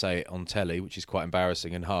language and then say it on telly, which is quite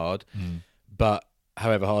embarrassing and hard. But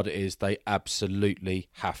however hard it is, they absolutely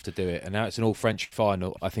have to do it. And now it's an all-French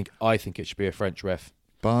final. I think it should be a French ref.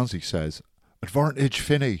 Barnsley says, advantage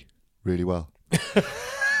Finney, really well.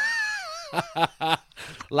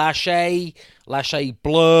 Lâché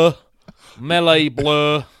bleu,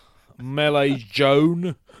 mêlée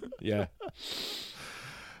jaune. Yeah.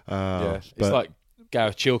 It's like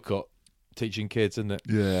Gareth Chilcott teaching kids, isn't it?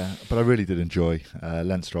 Yeah, but I really did enjoy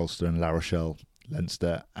Leinster, Ulster and La Rochelle,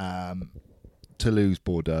 Leinster. Toulouse,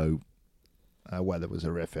 Bordeaux, weather was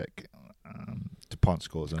horrific. DuPont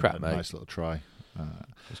scores a nice little try.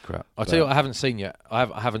 It's crap. I'll tell you what I haven't seen yet. I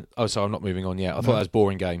haven't. Oh, sorry, I'm not moving on yet. I thought that was a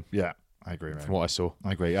boring game. Yeah, I agree, mate. From what I saw.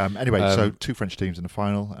 I agree. Anyway, so 2 French teams in the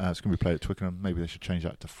final. It's going to be played at Twickenham. Maybe they should change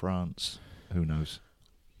that to France. Who knows?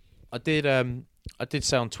 I did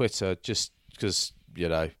say on Twitter, just because,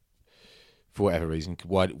 for whatever reason,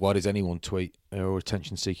 why does anyone tweet? We're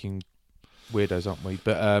attention-seeking weirdos, aren't we?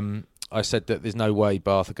 But I said that there's no way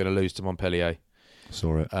Bath are going to lose to Montpellier.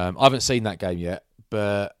 Saw it. I haven't seen that game yet,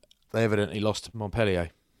 but they evidently lost to Montpellier.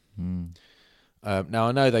 Now,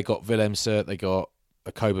 I know they got Willemse, they got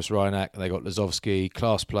Kobus Reinach, they got Lazowski,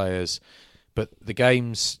 class players, but the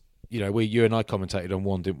games, you and I commentated on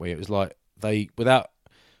one, didn't we? It was like without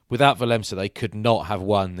Willemse, they could not have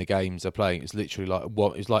won the games they're playing. It's literally like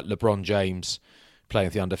LeBron James playing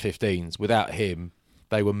with the under-15s. Without him,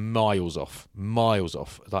 they were miles off.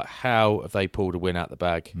 Like, how have they pulled a win out the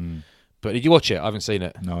bag? But did you watch it? I haven't seen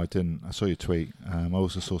it. No, I didn't. I saw your tweet. I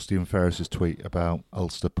also saw Stephen Ferris's tweet about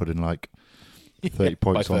Ulster putting like 30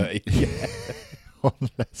 points By 30. on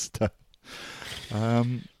Leicester.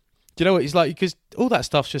 Do you know what it's like? Because all that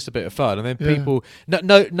stuff's just a bit of fun, and then people,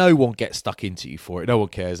 no one gets stuck into you for it. No one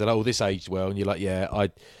cares. They're like, "Oh, this aged well," and you're like, "Yeah, I."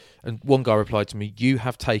 And one guy replied to me, "You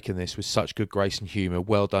have taken this with such good grace and humour.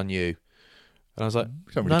 Well done, you." And I was like,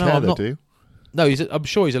 You don't really care, I'm though, not. do you? No, I'm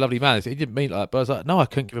sure he's a lovely man. He didn't mean it like that, but I was like, no, I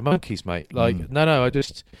couldn't give a monkeys, mate. Like, no,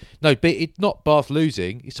 but it's not Bath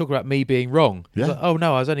losing. He's talking about me being wrong. Yeah. Like, oh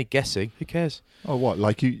no, I was only guessing. Who cares? Oh, what?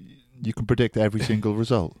 Like you can predict every single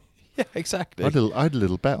result. Yeah, exactly. I had a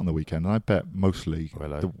little bet on the weekend, and I bet mostly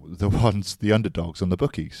the underdogs on the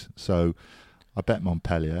bookies. So I bet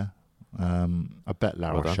Montpellier. I bet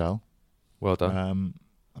La Rochelle. Well done.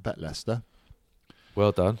 I bet Leicester.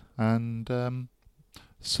 Well done. And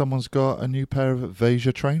someone's got a new pair of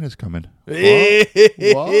Veja trainers coming.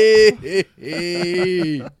 What?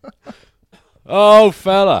 Oh,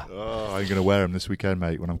 fella. Oh, I'm going to wear them this weekend,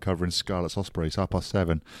 mate, when I'm covering Scarlet's Ospreys,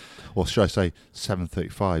 7:30. Or should I say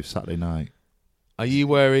 7:35 Saturday night. Are you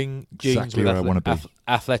wearing jeans Exactly with where I wanna be.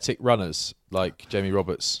 athletic runners like Jamie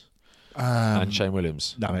Roberts and Shane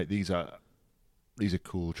Williams? No, mate, these are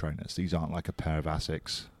cool trainers. These aren't like a pair of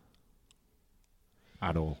Asics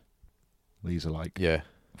at all. These are like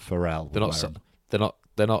Pharrell.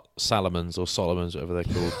 They're not Salomons or Solomons, whatever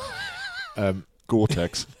they're called.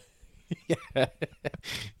 Gore-Tex.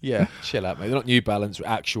 Yeah, chill out, mate. They're not New Balance,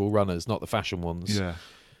 actual runners, not the fashion ones. Yeah.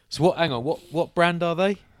 So hang on, what brand are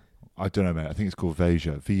they? I don't know, mate. I think it's called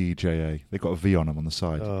Veja, Veja. They've got a V on them on the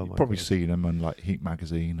side. Oh, You've probably God. seen them on like Heat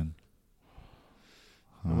magazine and.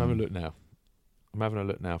 I'm having a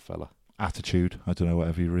look now. Fella. Attitude. I don't know,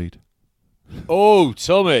 whatever you read. Oh,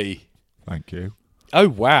 Tommy. Thank you. Oh,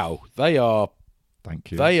 wow. They are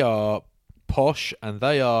Thank you. They are posh, and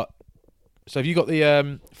they are. So have you got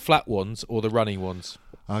the flat ones or the running ones?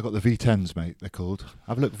 I got the V10s, mate. They're called.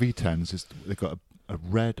 Have a look. V10s. They've got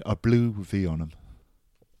a blue V on them.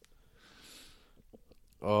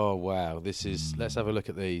 Oh wow! This is. Let's have a look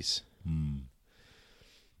at these.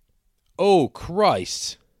 Oh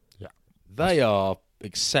Christ! Yeah, they are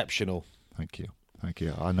exceptional. Thank you.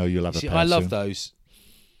 I know you'll have a pair I love soon. those.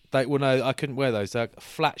 No, I couldn't wear those. They're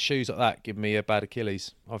flat shoes like that give me a bad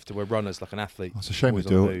Achilles. I have to wear runners like an athlete. That's a shame Always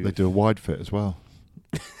on the move. they do a wide fit as well.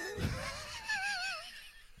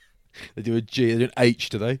 They do a G. They do an H,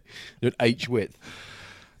 do they? They do an H width.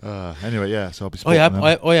 Anyway, yeah. So I'll be. I had them.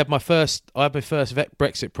 my first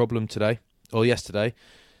Brexit problem today or yesterday.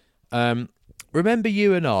 Remember,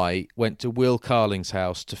 you and I went to Will Carling's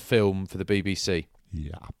house to film for the BBC.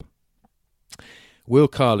 Yep. Will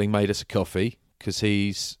Carling made us a coffee because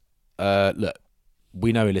he's look.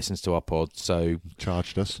 We know he listens to our pod, so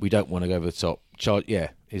Charged us. we don't want to go over the top.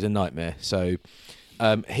 He's a nightmare. So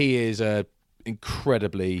he is a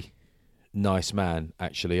incredibly nice man.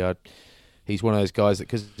 Actually, he's one of those guys that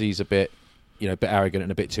because he's a bit arrogant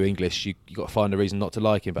and a bit too English, you got to find a reason not to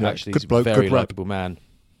like him. But actually, he's a bloke, very good rep. likeable man.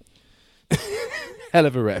 Hell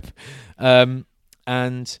of a rep.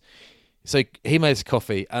 And so he made us a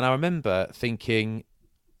coffee, and I remember thinking,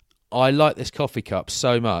 I like this coffee cup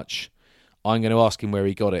so much, I'm going to ask him where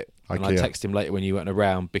he got it. And I texted him later when you weren't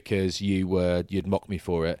around because you'd mocked me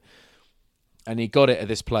for it. And he got it at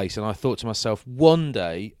this place, and I thought to myself, one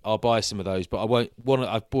day I'll buy some of those, but I won't.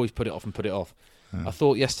 I've always put it off. I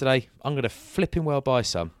thought yesterday, I'm going to flipping well buy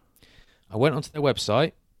some. I went onto their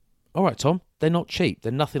website. All right, Tom, they're not cheap.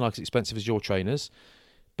 They're nothing like as expensive as your trainers.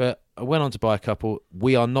 But I went on to buy a couple.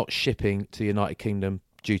 We are not shipping to the United Kingdom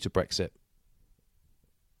due to Brexit.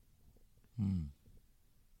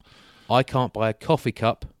 I can't buy a coffee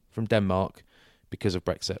cup from Denmark because of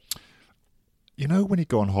Brexit. You know when you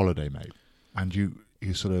go on holiday, mate, and you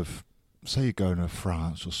sort of say you're going to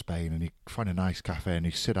France or Spain, and you find a nice cafe, and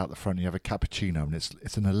you sit out the front, and you have a cappuccino, and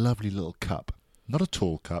it's in a lovely little cup, not a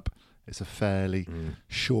tall cup. It's a fairly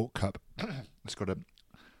short cup. It's got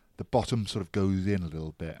the bottom sort of goes in a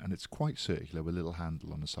little bit, and it's quite circular with a little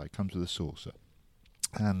handle on the side. Comes with a saucer,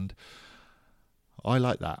 and I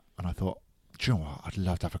like that. And I thought, do you know what? I'd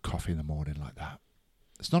love to have a coffee in the morning like that.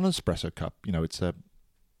 It's not an espresso cup,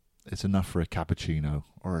 it's enough for a cappuccino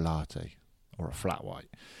or a latte or a flat white.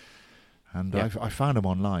 And Yeah. I found them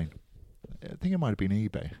online. I think it might have been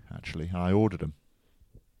eBay actually. And I ordered them,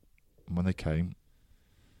 and when they came,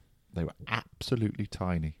 they were absolutely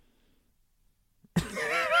tiny.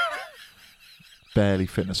 Barely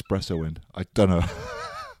fit an espresso in. I don't know.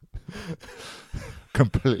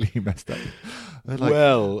 Completely messed up.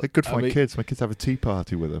 Well, they're good for I my mean- kids. My kids have a tea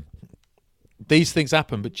party with them. These things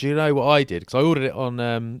happen, but do you know what I did? Because I ordered it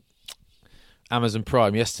on Amazon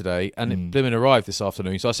Prime yesterday, and it blooming arrived this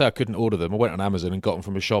afternoon. So I say I couldn't order them. I went on Amazon and got them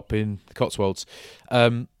from a shop in the Cotswolds,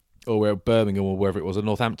 or Birmingham, or wherever it was, in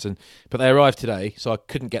Northampton. But they arrived today, so I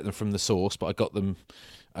couldn't get them from the source, but I got them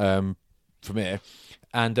from here.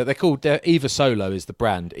 And they're called Eva Solo is the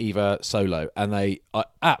brand, Eva Solo, and I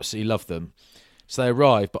absolutely love them. So they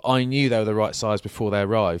arrived, but I knew they were the right size before they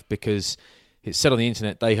arrived because it said on the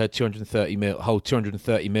internet they had 230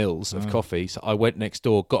 mils of coffee. So I went next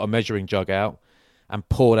door, got a measuring jug out, and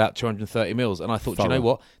poured out 230 mils. And I thought, do you know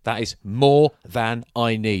what? That is more than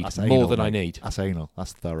I need. That's more anal, than I mate. need. That's anal.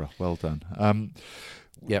 That's thorough. Well done.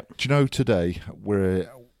 Yep. Do you know today we're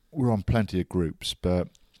on plenty of groups, but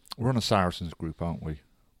we're on a Saracens group, aren't we?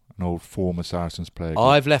 An old former Saracens player group.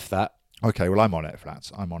 I've left that. Okay, well, I'm on it,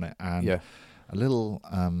 Flats. I'm on it. And Yeah. a little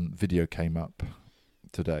video came up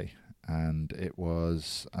today, and it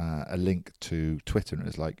was a link to Twitter, and it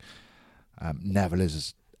was like, Neville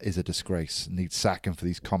is a disgrace, needs sacking for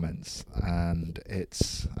these comments. And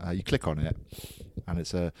it's you click on it, and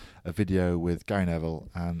it's a video with Gary Neville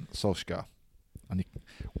and Solskjaer. And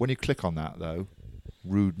when you click on that, though,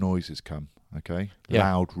 rude noises come, okay? Yeah.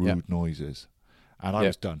 Loud, rude Yeah. noises. And I Yeah.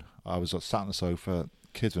 was done. I was sat on the sofa,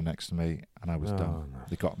 kids were next to me, and I was done. no.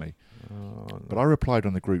 They got me. Oh, But I replied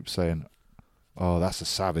on the group saying, "Oh, that's a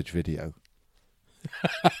savage video."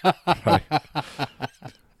 Right.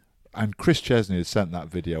 And Chris Chesney had sent that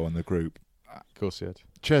video on the group. of course you had.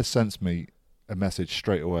 Ches sends me a message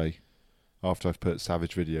straight away after I've put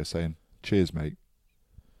savage video saying, "Cheers, mate.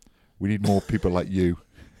 We need more people like you."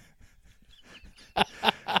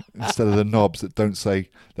 Instead of the knobs that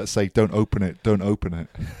say don't open it, don't open it.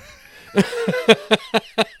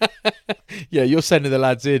 Yeah, you're sending the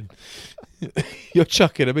lads in. You're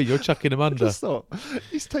chucking them in. You're chucking them I under. just thought,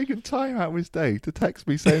 he's taken time out of his day to text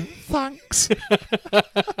me saying, "Thanks.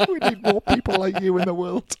 We need more people like you in the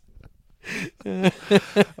world."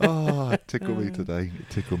 Oh, it tickled me today. It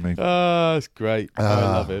tickled me. Oh, that's great. I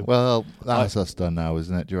love him. Well, that's us done now,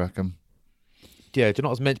 isn't it? Do you reckon? Yeah, do you know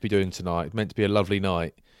what I was meant to be doing tonight? It was meant to be a lovely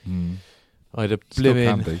night. I had a Still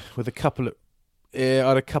can blimmin' be. with a couple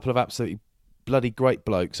of absolutely bloody great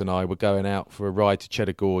blokes, and I were going out for a ride to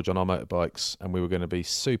Cheddar Gorge on our motorbikes, and we were going to be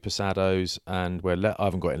super saddos, and I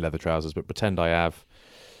haven't got any leather trousers, but pretend I have.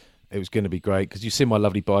 It was going to be great because you see my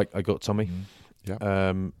lovely bike I got, Tommy.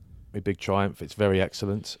 Yeah. My big Triumph. It's very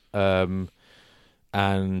excellent.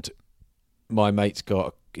 And my mate's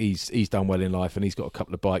he's done well in life, and he's got a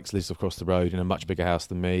couple of bikes, lives across the road in a much bigger house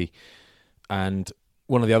than me. And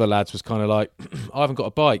one of the other lads was kind of like, I haven't got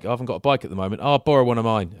a bike at the moment. I'll borrow one of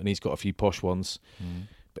mine. And he's got a few posh ones.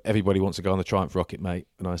 But everybody wants to go on the Triumph Rocket, mate.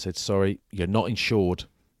 And I said, sorry, you're not insured.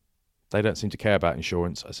 They don't seem to care about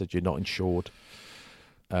insurance. I said, you're not insured.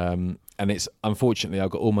 And it's, unfortunately, I've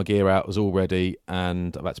got all my gear out, was all ready,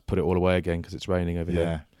 and I've had to put it all away again because it's raining over Yeah,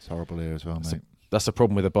 here. it's horrible here as well, mate. That's the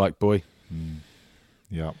problem with a bike, boy.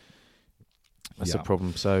 Yeah. That's the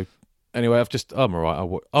problem. So, anyway, I'm all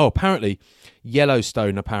right. Apparently,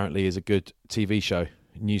 Yellowstone is a good TV show,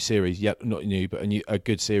 new series. Yeah, not new, but a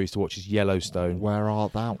good series to watch is Yellowstone. Where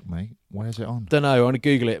art thou, mate? Where's it on? Don't know. I'm going to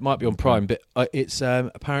Google it. It might be on Prime, but it's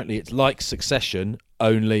apparently it's like Succession,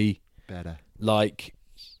 only Better. like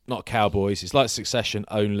not cowboys. It's like Succession,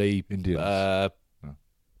 only Indians.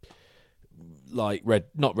 like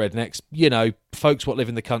not rednecks. You know, folks what live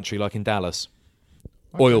in the country, like in Dallas,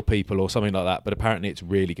 Okay. oil people or something like that. But apparently, it's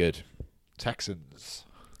really good. Texans.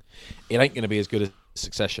 It ain't going to be as good as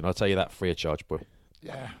Succession. I'll tell you that free of charge, boy.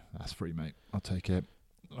 Yeah, that's free, mate. I'll take it.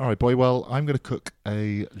 All right, boy. Well, I'm going to cook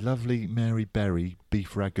a lovely Mary Berry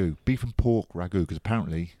beef ragu, beef and pork ragu, because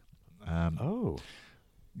apparently,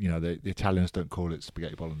 you know, the Italians don't call it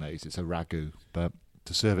spaghetti bolognese. It's a ragu, but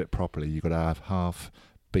to serve it properly, you've got to have half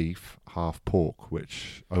beef, half pork,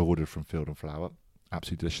 which I ordered from Field and Flour.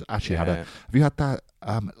 Absolutely delicious. Actually, have you had that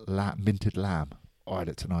minted lamb? I had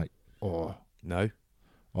it tonight. No.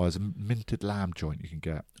 There's a minted lamb joint you can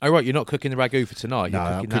get. Oh, right, you're not cooking the ragu for tonight. No,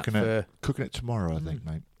 You're I'm cooking it tomorrow, I think,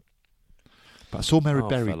 mate. But I saw Mary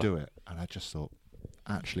Berry do it, and I just thought,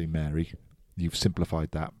 actually, Mary, you've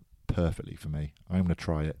simplified that perfectly for me. I'm going to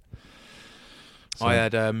try it. So, I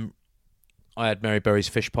had Mary Berry's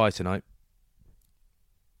fish pie tonight.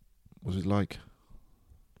 What was it like?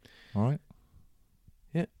 All right.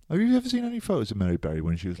 Yeah. Have you ever seen any photos of Mary Berry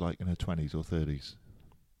when she was like in her 20s or 30s?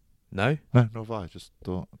 No? No, not have I. Just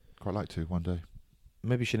thought I'd quite like to one day.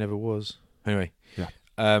 Maybe she never was. Anyway. Yeah.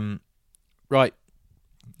 Right.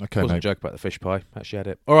 Okay, Wasn't mate. a joke about the fish pie. Actually had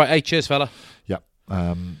it. All right. Hey, cheers, fella. Yeah.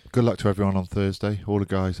 Good luck to everyone on Thursday. All the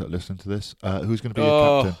guys that listen to this. Who's going to be a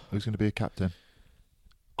captain? Who's going to be a captain?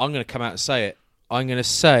 I'm going to come out and say it. I'm going to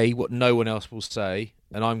say what no one else will say,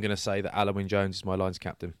 and I'm going to say that Alan Wynne-Jones is my Lions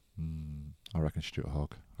captain. I reckon Stuart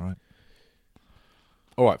Hogg. All right.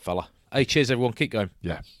 All right, fella. Hey, cheers, everyone. Keep going.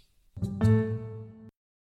 Yeah.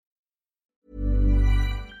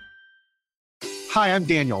 Hi, I'm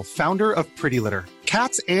Daniel, founder of Pretty Litter.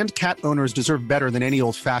 Cats and cat owners deserve better than any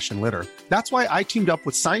old-fashioned litter. That's why I teamed up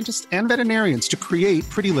with scientists and veterinarians to create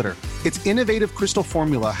Pretty Litter. Its innovative crystal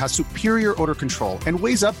formula has superior odor control and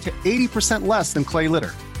weighs up to 80% less than clay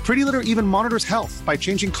litter. Pretty Litter even monitors health by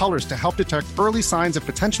changing colors to help detect early signs of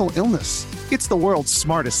potential illness. It's the world's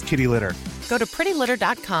smartest kitty litter. Go to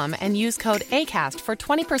prettylitter.com and use code ACAST for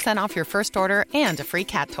 20% off your first order and a free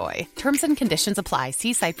cat toy. Terms and conditions apply.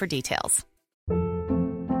 See site for details.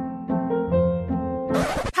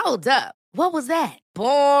 Hold up. What was that?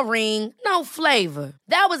 Boring. No flavor.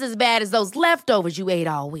 That was as bad as those leftovers you ate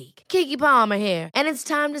all week. Keke Palmer here, and it's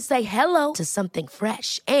time to say hello to something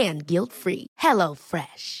fresh and guilt-free. Hello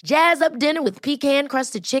Fresh. Jazz up dinner with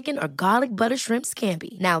pecan-crusted chicken or garlic butter shrimp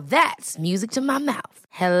scampi. Now that's music to my mouth.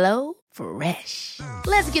 Hello Fresh.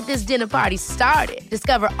 Let's get this dinner party started.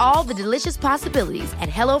 Discover all the delicious possibilities at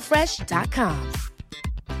hellofresh.com.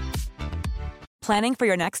 Planning for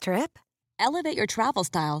your next trip? Elevate your travel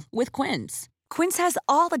style with Quince. Quince has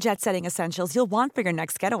all the jet-setting essentials you'll want for your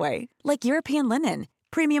next getaway, like European linen,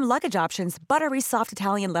 premium luggage options, buttery soft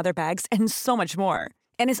Italian leather bags, and so much more.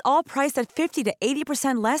 And is all priced at 50 to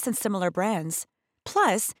 80% less than similar brands.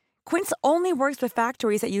 Plus, Quince only works with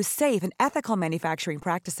factories that use safe and ethical manufacturing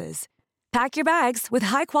practices. Pack your bags with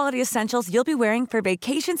high-quality essentials you'll be wearing for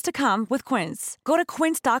vacations to come with Quince. Go to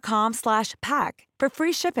quince.com/pack for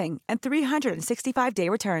free shipping and 365-day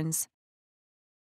returns.